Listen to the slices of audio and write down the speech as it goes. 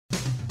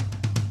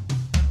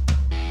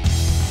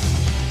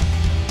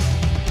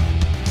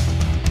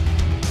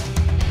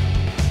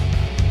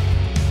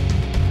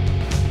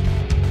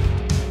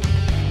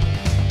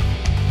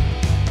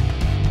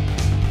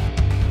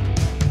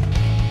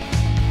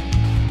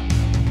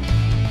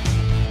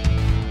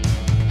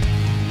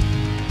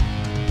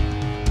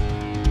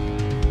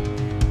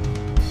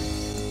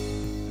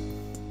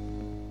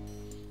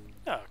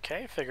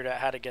Okay, figured out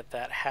how to get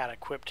that hat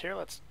equipped here.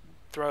 Let's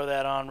throw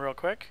that on real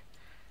quick.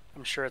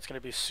 I'm sure it's going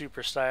to be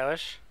super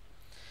stylish.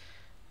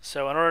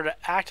 So in order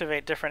to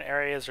activate different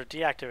areas or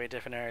deactivate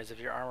different areas of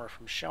your armor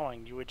from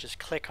showing, you would just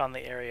click on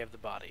the area of the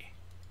body.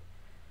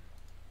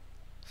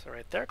 So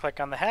right there, click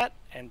on the hat,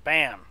 and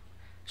bam!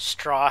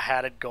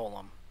 Straw-hatted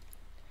golem.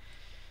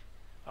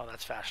 Oh,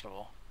 that's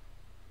fashionable.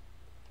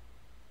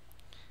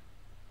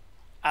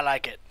 I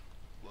like it.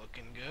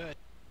 Looking good.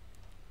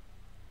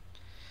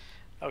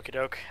 Okie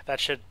doke. That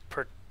should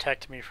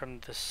protect me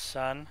from the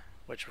sun,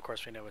 which of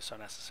course we know is so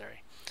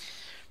necessary.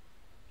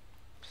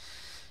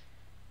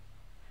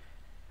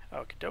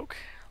 Okie doke.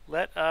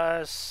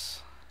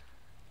 Let's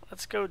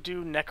go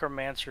do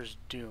Necromancer's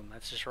Doom.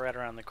 That's just right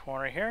around the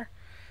corner here.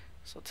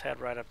 So let's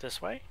head right up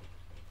this way.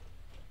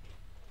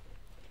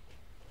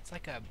 It's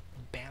like a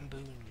bamboo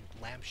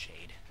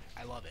lampshade.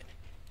 I love it.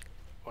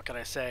 What can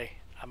I say?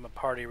 I'm a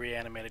party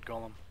reanimated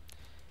golem.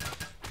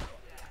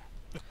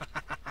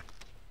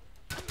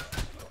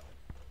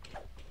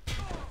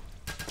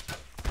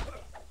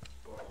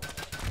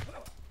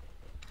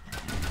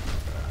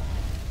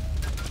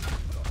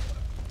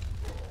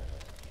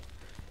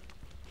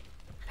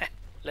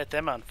 Let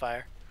them on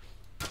fire.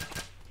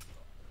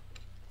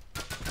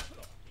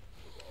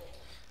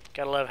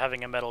 Gotta love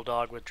having a metal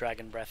dog with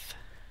dragon breath.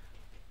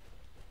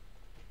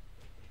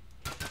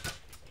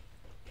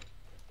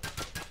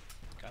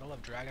 Gotta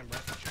love dragon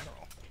breath in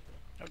general.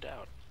 No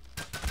doubt.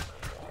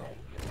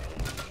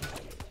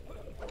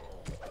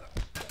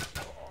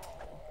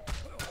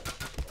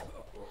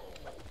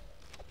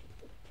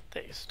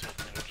 They stood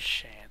no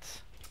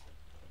chance.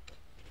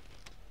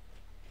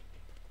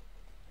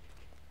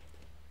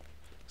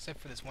 Except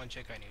for this one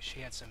chick I knew. She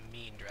had some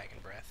mean dragon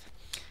breath.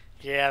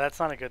 Yeah, that's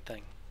not a good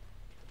thing.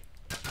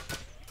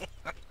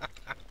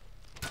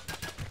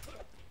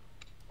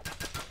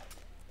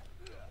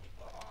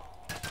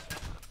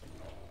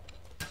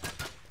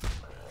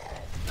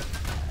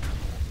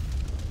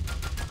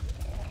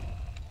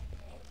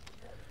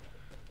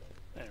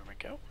 There we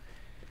go.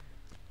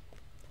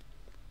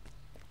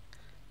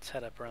 Let's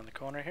head up around the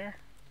corner here.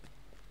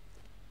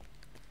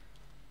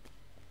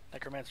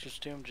 Necromancer's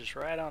Tomb just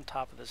right on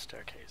top of this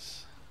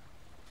staircase.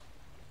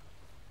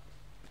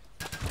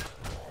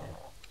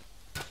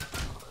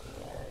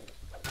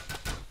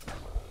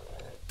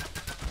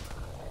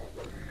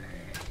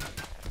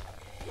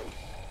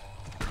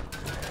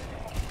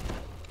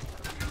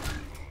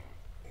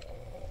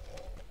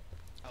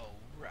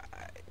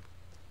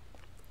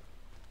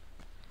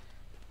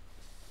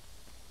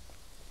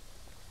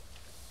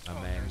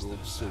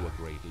 Sewer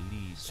grate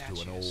leads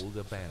to an old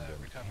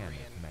abandoned camp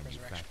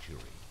manufactory.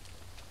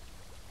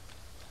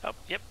 Oh,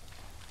 yep.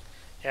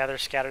 Yeah, they're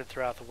scattered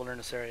throughout the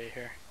wilderness area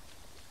here.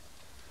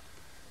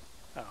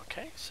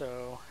 Okay,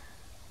 so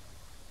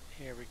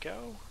here we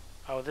go.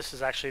 Oh, this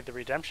is actually the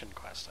redemption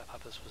quest. I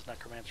thought this was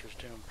Necromancer's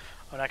Doom.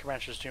 Oh,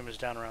 Necromancer's Doom is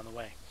down around the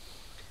way.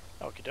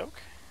 Okie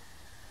doke.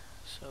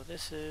 So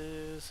this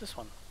is this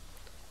one.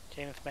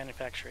 Janeth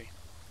Manufactory.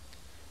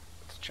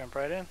 Let's jump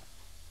right in.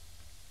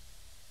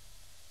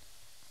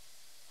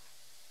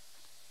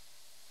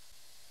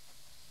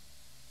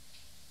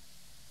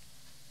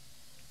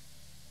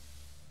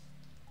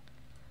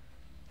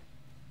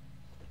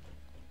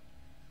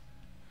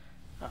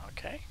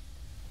 Okay.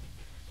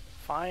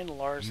 Find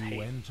Lars Heyton.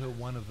 You enter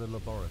one of the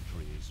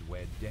laboratories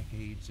where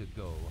decades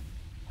ago,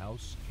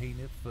 House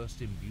Caneth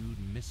first imbued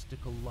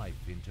mystical life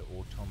into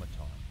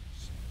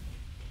automatons.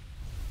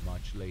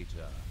 Much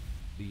later,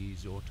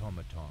 these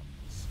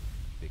automatons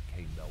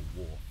became the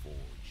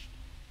Warforged.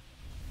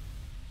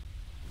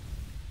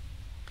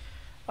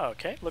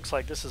 Okay, looks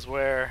like this is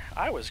where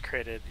I was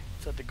created.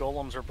 It said the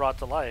golems were brought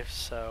to life,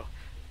 so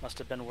must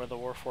have been where the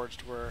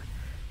Warforged were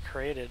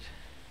created.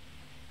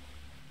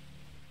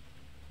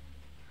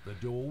 The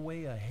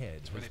doorway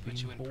ahead has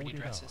been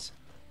boarded up.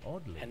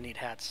 Oddly, and neat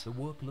hats. The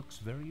work looks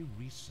very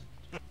recent.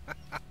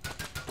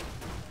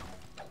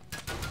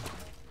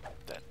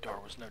 That door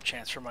was no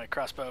chance for my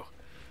crossbow.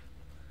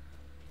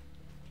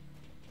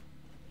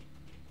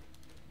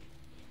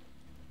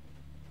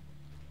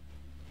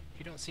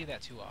 You don't see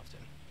that too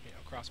often. You know,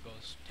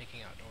 crossbows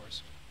taking out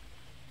doors.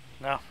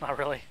 No, not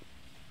really.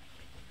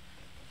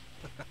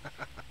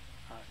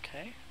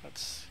 Okay,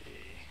 let's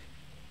see.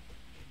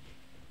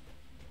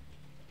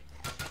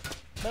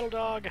 Metal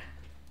dog.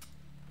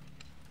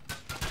 I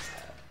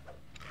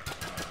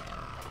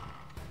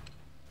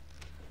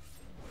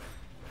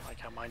like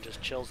how mine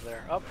just chills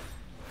there. Up.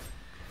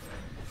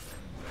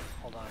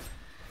 Hold on.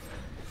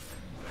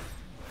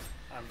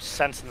 I'm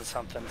sensing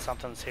something.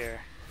 Something's here.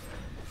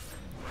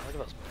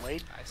 Look at those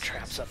blade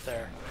traps up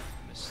there.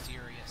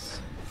 Mysterious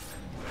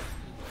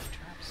blade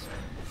traps.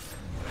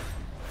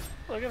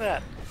 Look at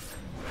that.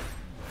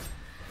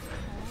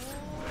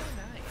 Oh,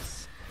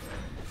 nice.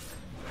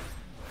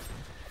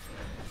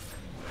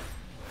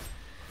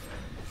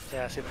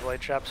 Yeah, see the blade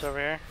traps over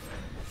here?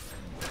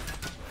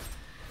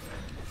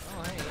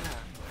 Oh, hey, yeah.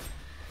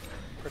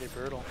 Pretty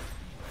brutal.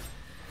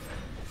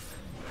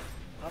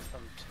 Oh, I'm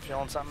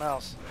feeling something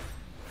else.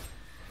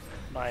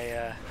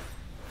 My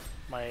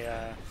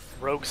My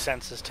rogue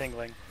sense is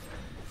tingling.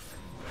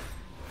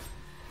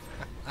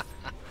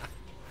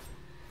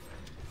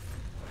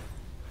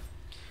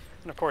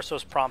 And of course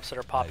those prompts that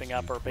are popping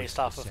up are based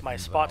off of my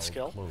spot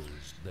skill.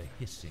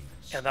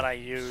 And then I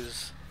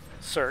use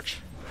search,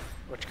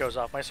 which goes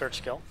off my search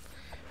skill,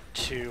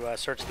 to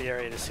search the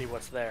area to see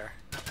what's there,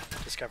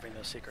 discovering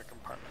those secret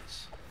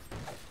compartments.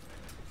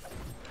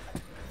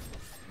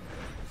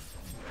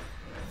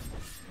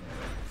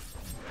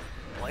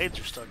 Blades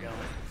are still going. I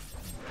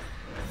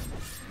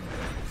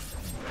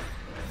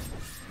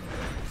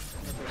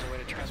wonder if there's a way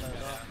to turn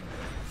those off.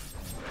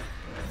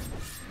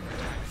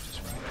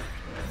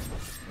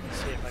 Let me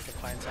see if I can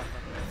find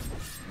something.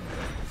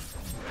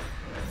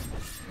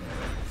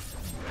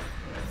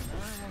 No,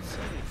 I don't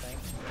see anything.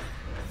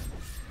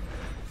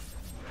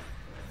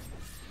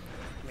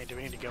 I mean, do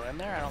we need to go in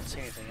there? I don't see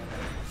anything in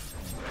there.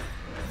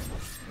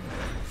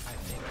 I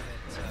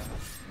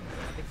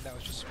think that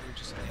was just, we were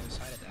just on the other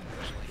side of that,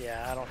 actually.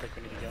 Yeah, I don't think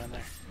we need to go in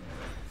there.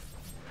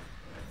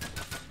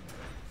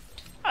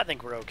 I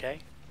think we're okay.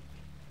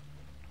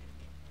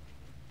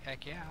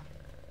 Heck yeah.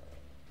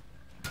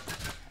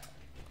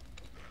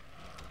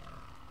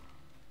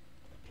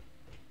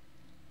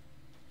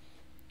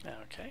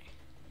 Okay.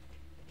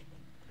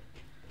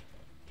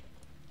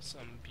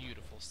 Some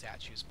beautiful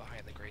statues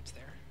behind the grates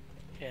there.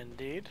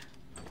 Indeed.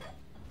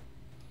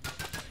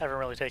 Haven't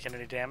really taken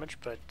any damage,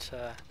 but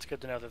it's good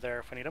to know they're there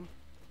if we need them.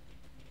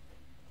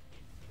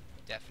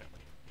 Definitely.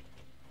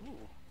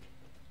 Ooh.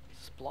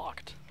 It's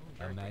blocked.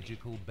 A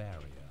magical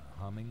barrier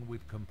humming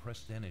with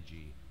compressed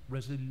energy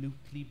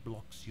resolutely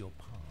blocks your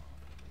path.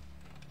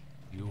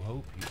 You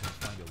hope you can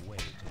find a way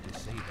to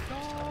disable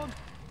it.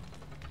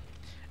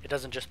 It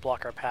doesn't just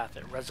block our path,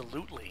 it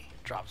resolutely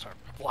blocks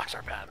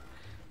our path.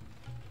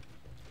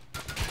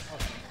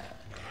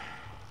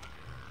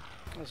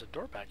 There's a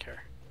door back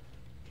here.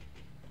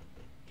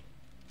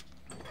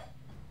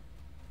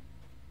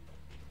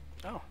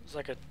 Oh, it's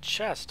like a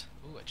chest.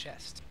 Ooh, a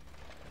chest.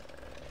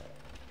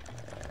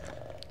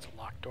 It's a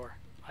locked door.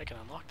 I can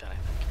unlock that, I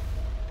think.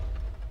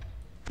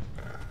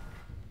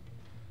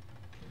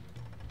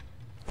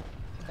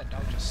 That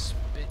dog just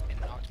spit and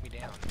knocked me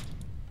down.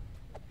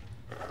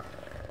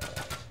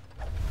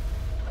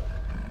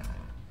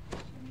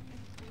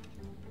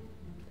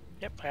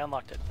 Yep, I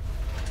unlocked it.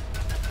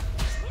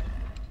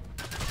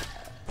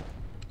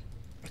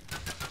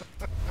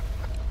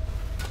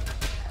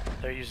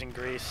 They're using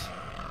grease.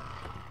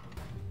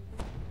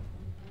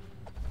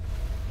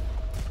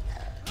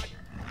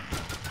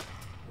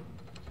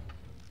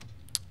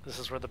 This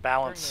is where the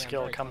balance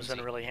skill comes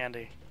in really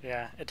handy.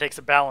 Yeah, it takes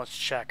a balance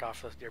check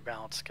off of your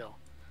balance skill.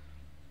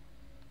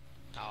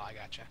 Oh, I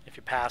gotcha. If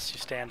you pass, you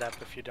stand up.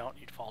 If you don't,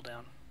 you'd fall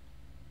down.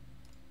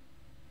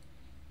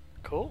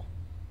 Cool.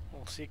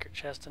 Little secret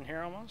chest in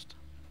here almost.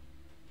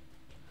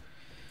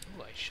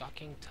 Ooh, a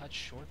shocking touch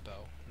short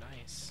bow.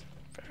 Nice.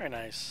 Very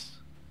nice.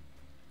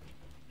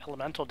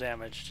 Elemental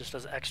damage just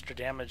does extra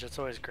damage. It's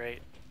always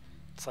great.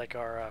 It's like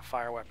our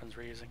fire weapons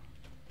we're using.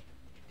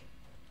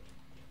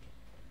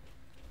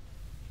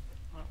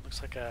 Oh, it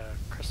looks like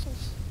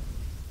crystals.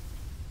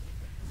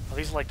 Oh,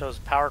 these are like those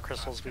power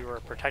crystals we were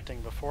protecting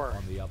before.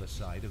 On the other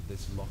side of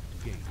this locked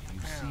gate, you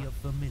see a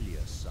familiar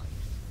sight.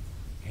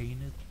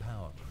 Heyton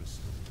power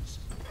crystals,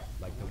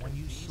 like the one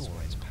you saw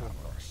in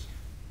Vortex.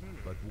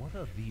 But what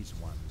are these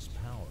ones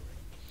powering?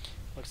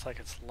 Looks like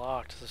it's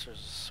locked. There's a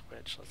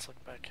switch. Let's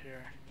look back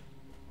here.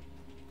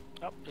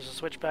 Oh, there's a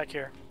switch back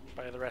here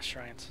by the rest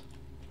shrines.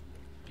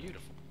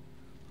 Beautiful.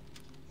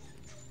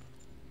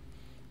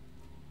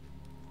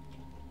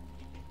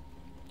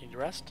 Need to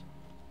rest?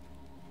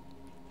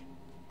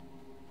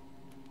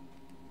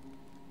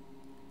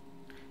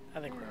 I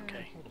think we're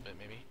okay. A little bit,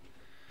 maybe.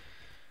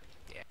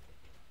 Yeah.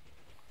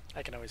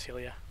 I can always heal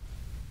you.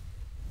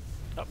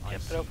 Oh, yep,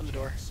 it opened the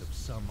door. Of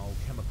some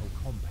alchemical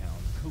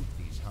compound coat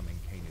these humming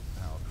Heyton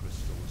power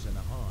crystals in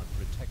a hard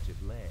protective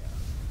layer.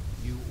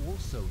 You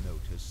also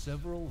notice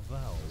several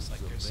valves like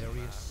of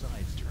various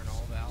sizes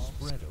internal valves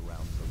spread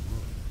around the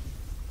room.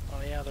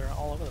 Oh yeah, they're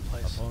all over the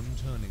place. Upon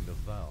turning the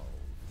valve,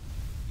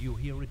 you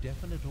hear a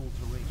definite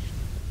alteration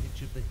in the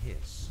pitch of the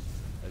hiss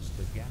as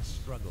the gas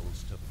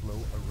struggles to flow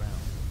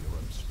around your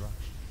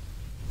obstruction.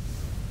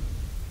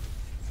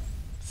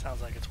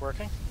 Sounds like it's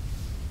working.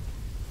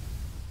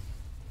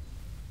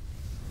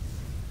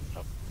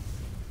 Oh.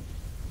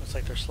 Looks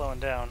like they're slowing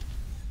down.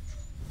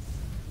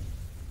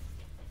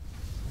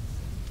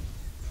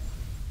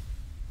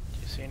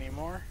 Do you see any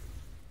more?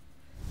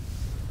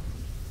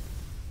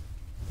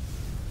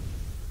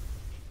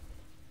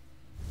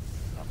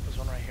 Oh, there's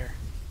one right here.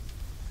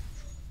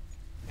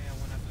 Yeah,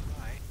 one up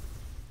high.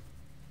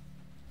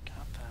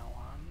 Got that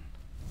one.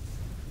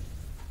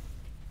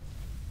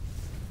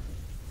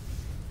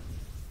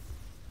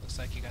 Looks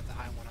like you got the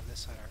high one on this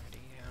side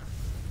already, yeah.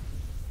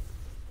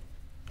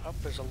 Oh,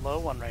 there's a low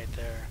one right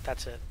there.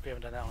 That's it. We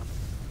haven't done that one.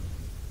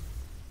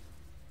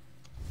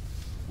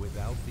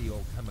 Without the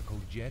alchemical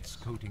jets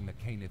coating the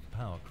Heyton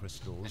power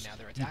crystals,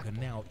 you can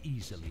now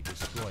easily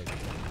destroy them.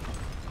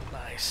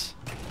 Nice.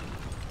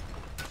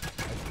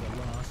 As the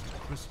last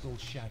crystal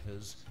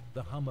shatters,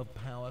 the hum of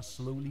power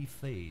slowly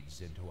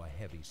fades into a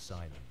heavy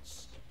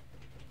silence.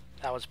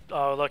 That was,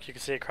 oh look, you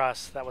can see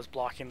across, that was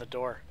blocking the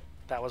door.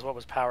 That was what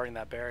was powering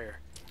that barrier.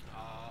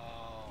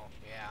 Oh,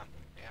 yeah,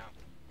 yeah.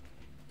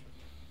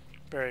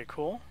 Very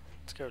cool.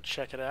 Let's go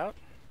check it out.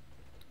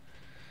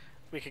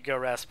 We could go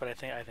rest, but I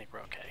think we're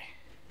okay.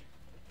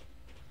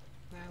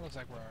 Nah, looks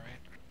like we're alright.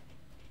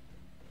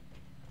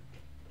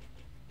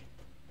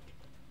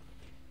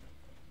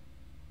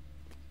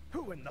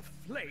 Who in the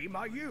flame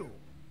are you?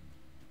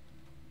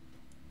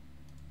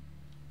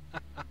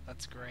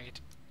 That's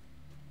great.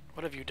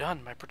 What have you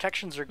done? My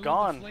protections are Who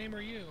gone. the flame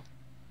are you?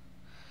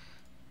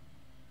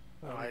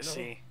 Oh, I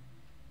see.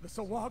 The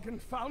sahuagin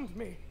found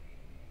me.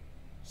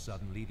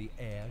 Suddenly the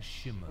air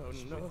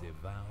shimmers Oh, no. with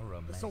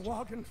devourer The magic.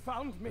 sahuagin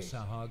found The me.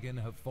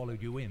 sahuagin have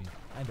followed you in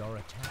and are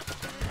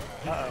attacking.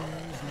 Uh-oh.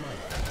 Heyton's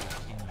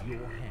life is in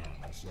your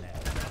hands now.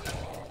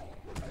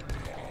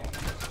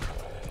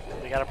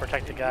 We gotta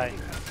protect the guy.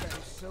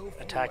 So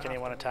Attack full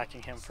anyone after.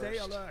 attacking him Stay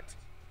first. alert.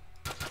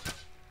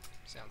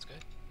 Sounds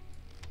good.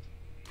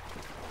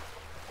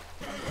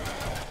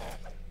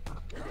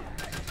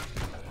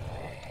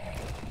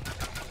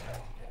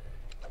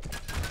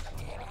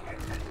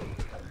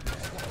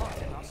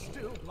 Sahuagin are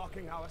still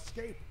blocking our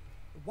escape.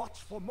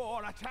 Watch for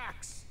more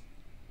attacks.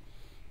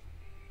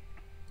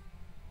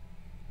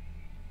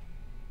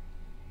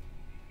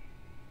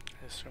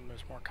 I assume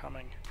there's more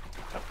coming.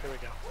 Oh, here we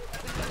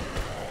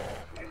go.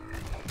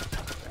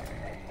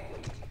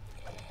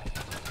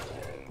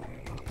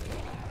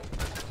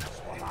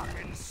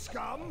 Sahuagin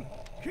scum,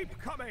 keep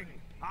coming.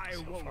 I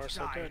So won't far,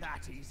 so die good.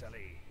 that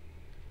easily.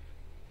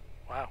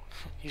 Wow,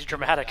 he's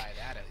dramatic. Die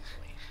that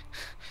easily.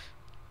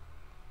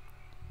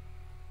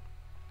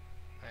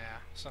 Yeah,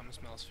 something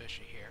smells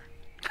fishy here.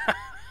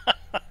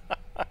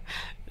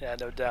 Yeah,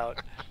 no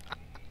doubt.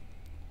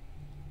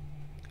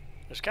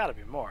 There's gotta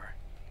be more.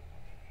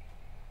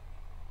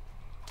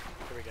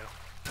 Here we go.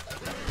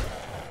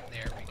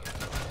 There we go.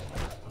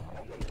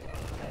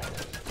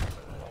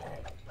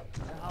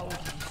 Now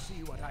you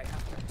see what I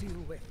have to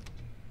deal with.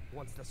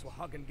 Once the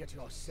sahuagin get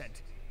your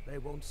scent, they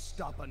won't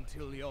stop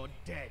until you're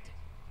dead.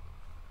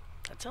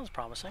 That sounds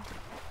promising.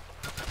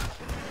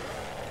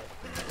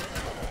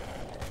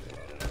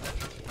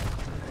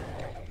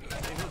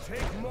 It'll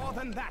take more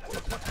than that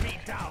to put me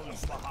down,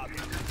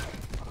 sahuagin.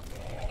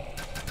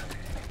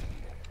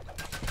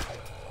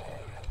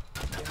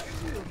 Their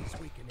shield is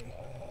weakening.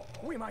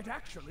 We might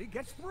actually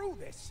get through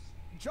this.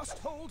 Just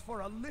hold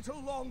for a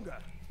little longer.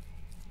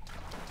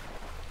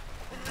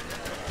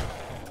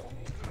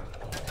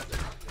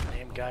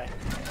 Name guy.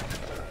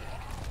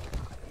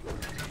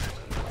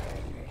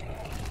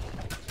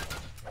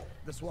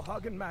 The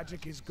sahuagin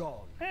magic is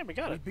gone. Hey, we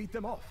got We it. beat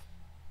them off.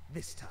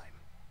 This time.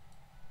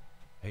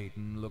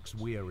 Heyton looks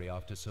weary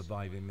after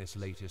surviving this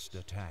latest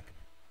attack.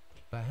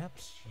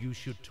 Perhaps you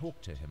should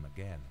talk to him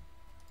again.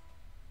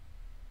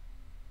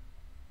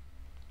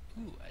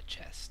 Ooh, a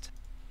chest.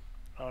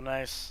 Oh,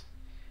 nice.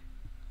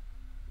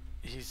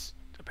 He's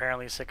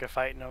apparently sick of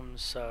fighting them,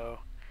 so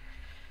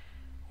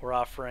we're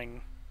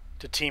offering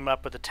to team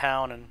up with the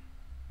town and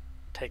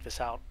take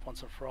this out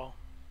once and for all.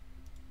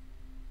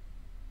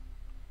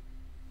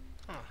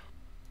 Huh.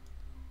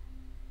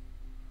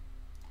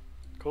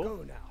 Cool.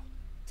 Go now.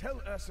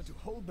 Tell Ursa to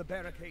hold the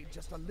barricade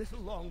just a little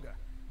longer.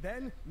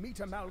 Then meet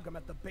Amalgam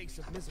at the base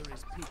of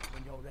Misery's Peak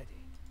when you're ready.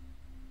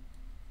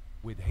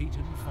 With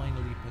Heyton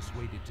finally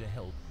persuaded to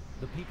help,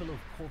 the people of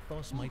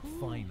Korthos might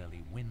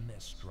finally win their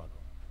struggle.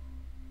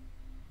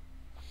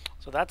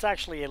 So that's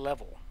actually a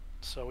level.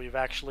 So we've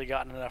actually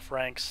gotten enough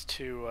ranks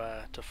to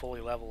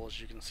fully level, as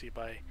you can see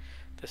by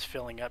this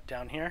filling up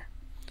down here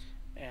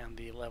and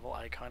the level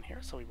icon here.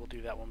 So we will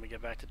do that when we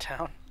get back to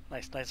town.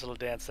 Nice little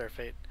dance there,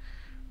 Fate.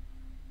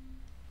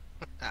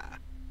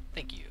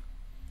 Thank you.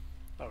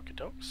 Okie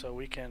doke. So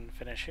we can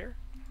finish here.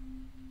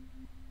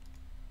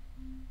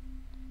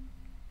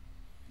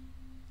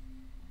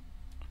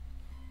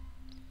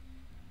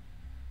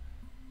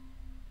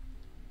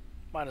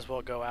 Might as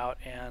well go out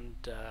and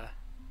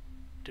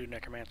do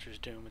Necromancer's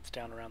Doom. It's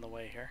down around the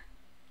way here.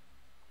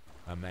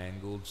 A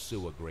mangled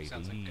sewer grate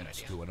Sounds like a good leads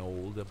idea. to an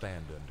old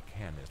abandoned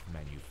Canith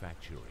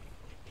manufactory.